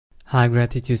Hi,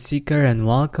 Gratitude Seeker, and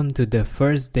welcome to the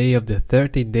first day of the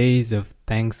 30 days of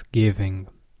Thanksgiving.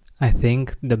 I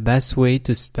think the best way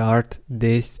to start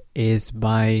this is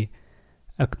by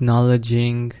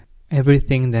acknowledging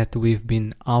everything that we've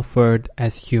been offered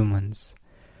as humans.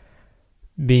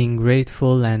 Being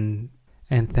grateful and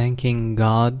thanking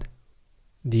God,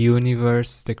 the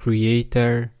universe, the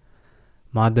Creator,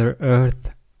 Mother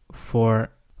Earth,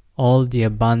 for all the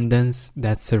abundance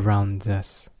that surrounds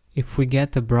us. If we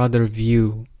get a broader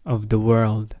view of the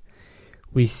world,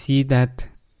 we see that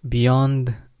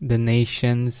beyond the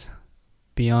nations,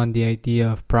 beyond the idea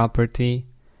of property,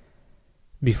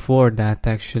 before that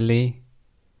actually,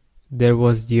 there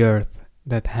was the earth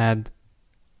that had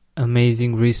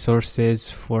amazing resources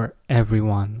for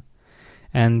everyone,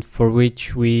 and for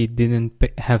which we didn't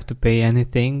have to pay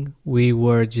anything. We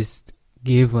were just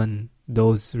given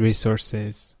those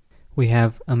resources. We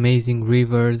have amazing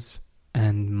rivers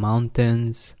and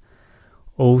mountains,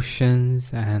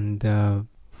 oceans and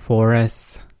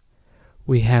forests.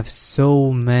 We have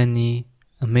so many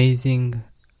amazing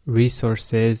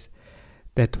resources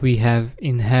that we have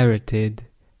inherited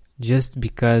just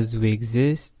because we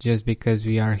exist, just because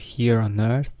we are here on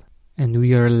earth, and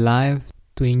we are alive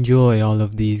to enjoy all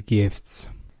of these gifts.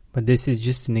 But this is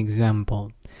just an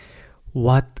example.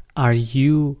 What are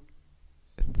you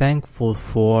thankful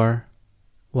for?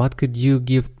 What could you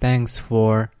give thanks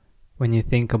for when you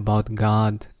think about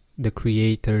God, the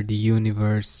Creator, the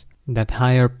universe, that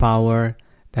higher power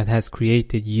that has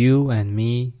created you and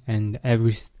me and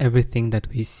everything that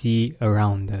we see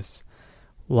around us?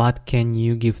 What can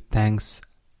you give thanks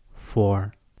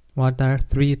for? What are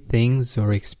 3 things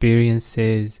or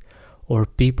experiences or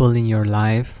people in your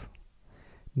life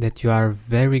that you are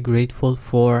very grateful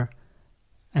for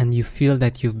and you feel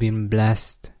that you've been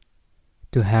blessed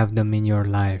to have them in your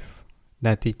life,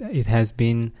 that it has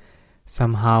been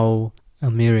somehow a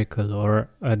miracle or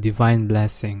a divine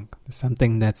blessing,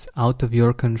 something that's out of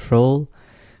your control,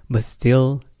 but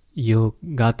still you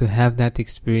got to have that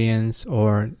experience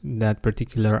or that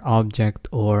particular object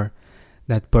or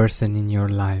that person in your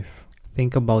life.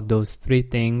 Think about those 3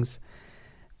 things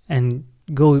and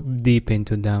go deep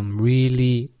into them.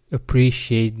 Really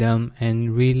appreciate them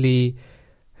and really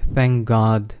thank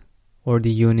God or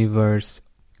the universe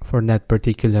for that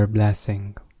particular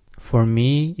blessing. For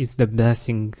me, it's the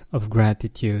blessing of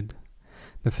gratitude.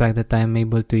 The fact that I'm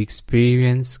able to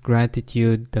experience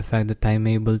gratitude, the fact that I'm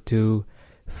able to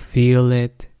feel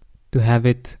it, to have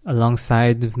it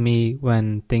alongside of me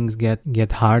when things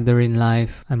get harder in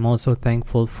life. I'm also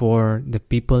thankful for the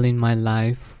people in my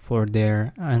life, for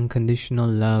their unconditional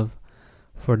love,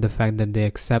 for the fact that they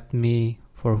accept me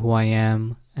for who I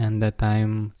am, and the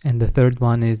third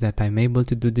one is that I'm able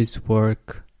to do this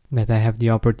work, that I have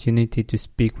the opportunity to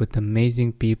speak with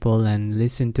amazing people and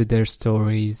listen to their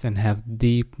stories and have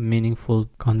deep, meaningful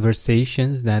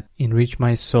conversations that enrich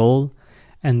my soul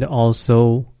and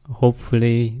also,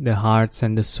 hopefully, the hearts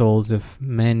and the souls of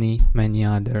many, many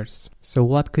others. So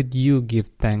what could you give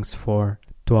thanks for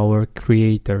to our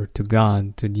Creator, to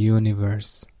God, to the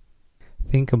universe?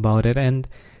 Think about it and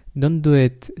don't do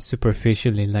it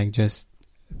superficially, like just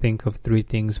think of 3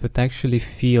 things, but actually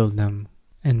feel them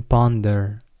and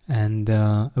ponder and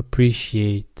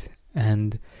appreciate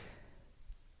and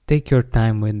take your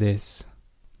time with this.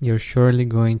 You're surely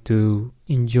going to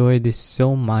enjoy this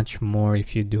so much more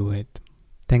if you do it.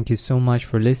 Thank you so much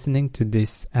for listening to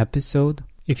this episode.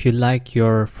 If you'd like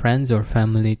your friends or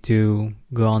family to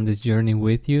go on this journey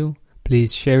with you,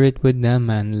 please share it with them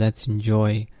and let's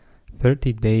enjoy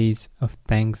 30 days of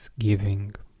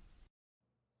Thanksgiving.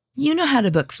 You know how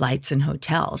to book flights and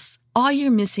hotels. All you're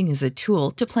missing is a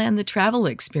tool to plan the travel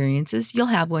experiences you'll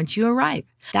have once you arrive.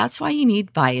 That's why you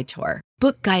need Viator.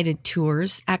 Book guided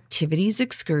tours, activities,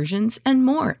 excursions, and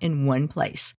more in one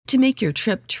place to make your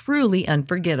trip truly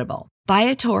unforgettable.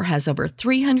 Viator has over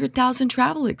 300,000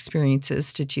 travel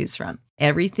experiences to choose from.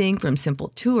 Everything from simple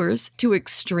tours to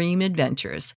extreme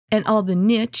adventures and all the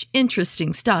niche,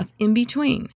 interesting stuff in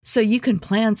between. So you can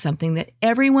plan something that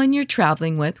everyone you're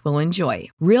traveling with will enjoy.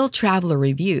 Real traveler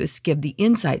reviews give the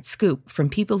inside scoop from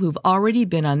people who've already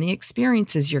been on the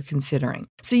experiences you're considering.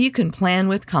 So you can plan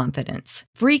with confidence.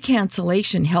 Free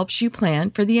cancellation helps you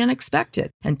plan for the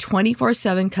unexpected. And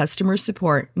 24/7 customer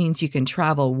support means you can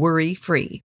travel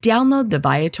worry-free. Download the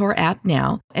Viator app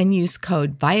now and use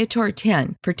code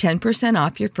Viator10 for 10%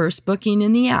 off your first booking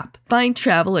in the app. Find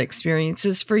travel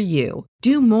experiences for you.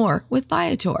 Do more with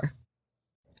Viator.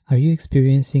 Are you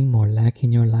experiencing more lack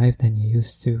in your life than you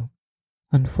used to?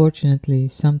 Unfortunately,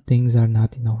 some things are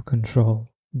not in our control,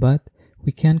 but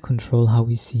we can control how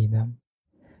we see them.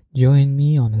 Join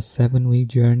me on a 7-week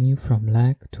journey from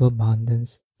lack to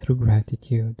abundance through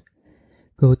gratitude.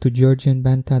 Go to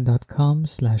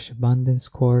georgianbenta.com/abundance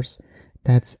course.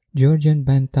 That's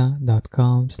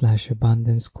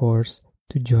georgianbenta.com/abundance course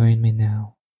to join me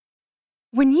now.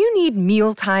 When you need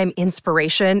mealtime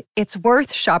inspiration, it's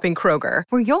worth shopping Kroger,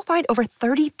 where you'll find over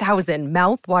 30,000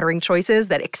 mouth-watering choices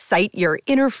that excite your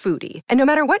inner foodie. And no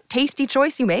matter what tasty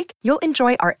choice you make, you'll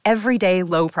enjoy our everyday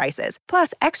low prices,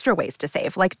 plus extra ways to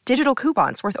save, like digital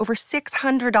coupons worth over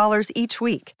 $600 each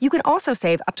week. You can also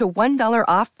save up to $1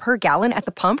 off per gallon at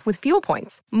the pump with fuel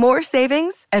points. More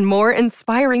savings and more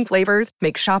inspiring flavors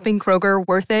make shopping Kroger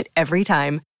worth it every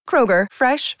time. Kroger,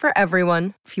 fresh for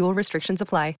everyone. Fuel restrictions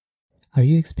apply. Are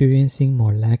you experiencing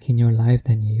more lack in your life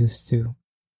than you used to?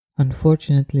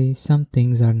 Unfortunately, some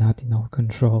things are not in our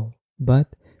control,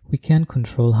 but we can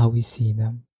control how we see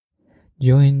them.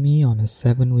 Join me on a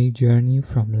 7-week journey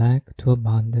from lack to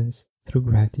abundance through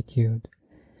gratitude.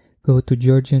 Go to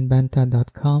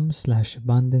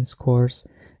georgianbenta.com/abundance course.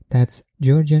 That's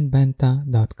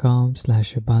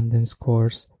georgianbenta.com/abundance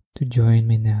course to join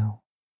me now.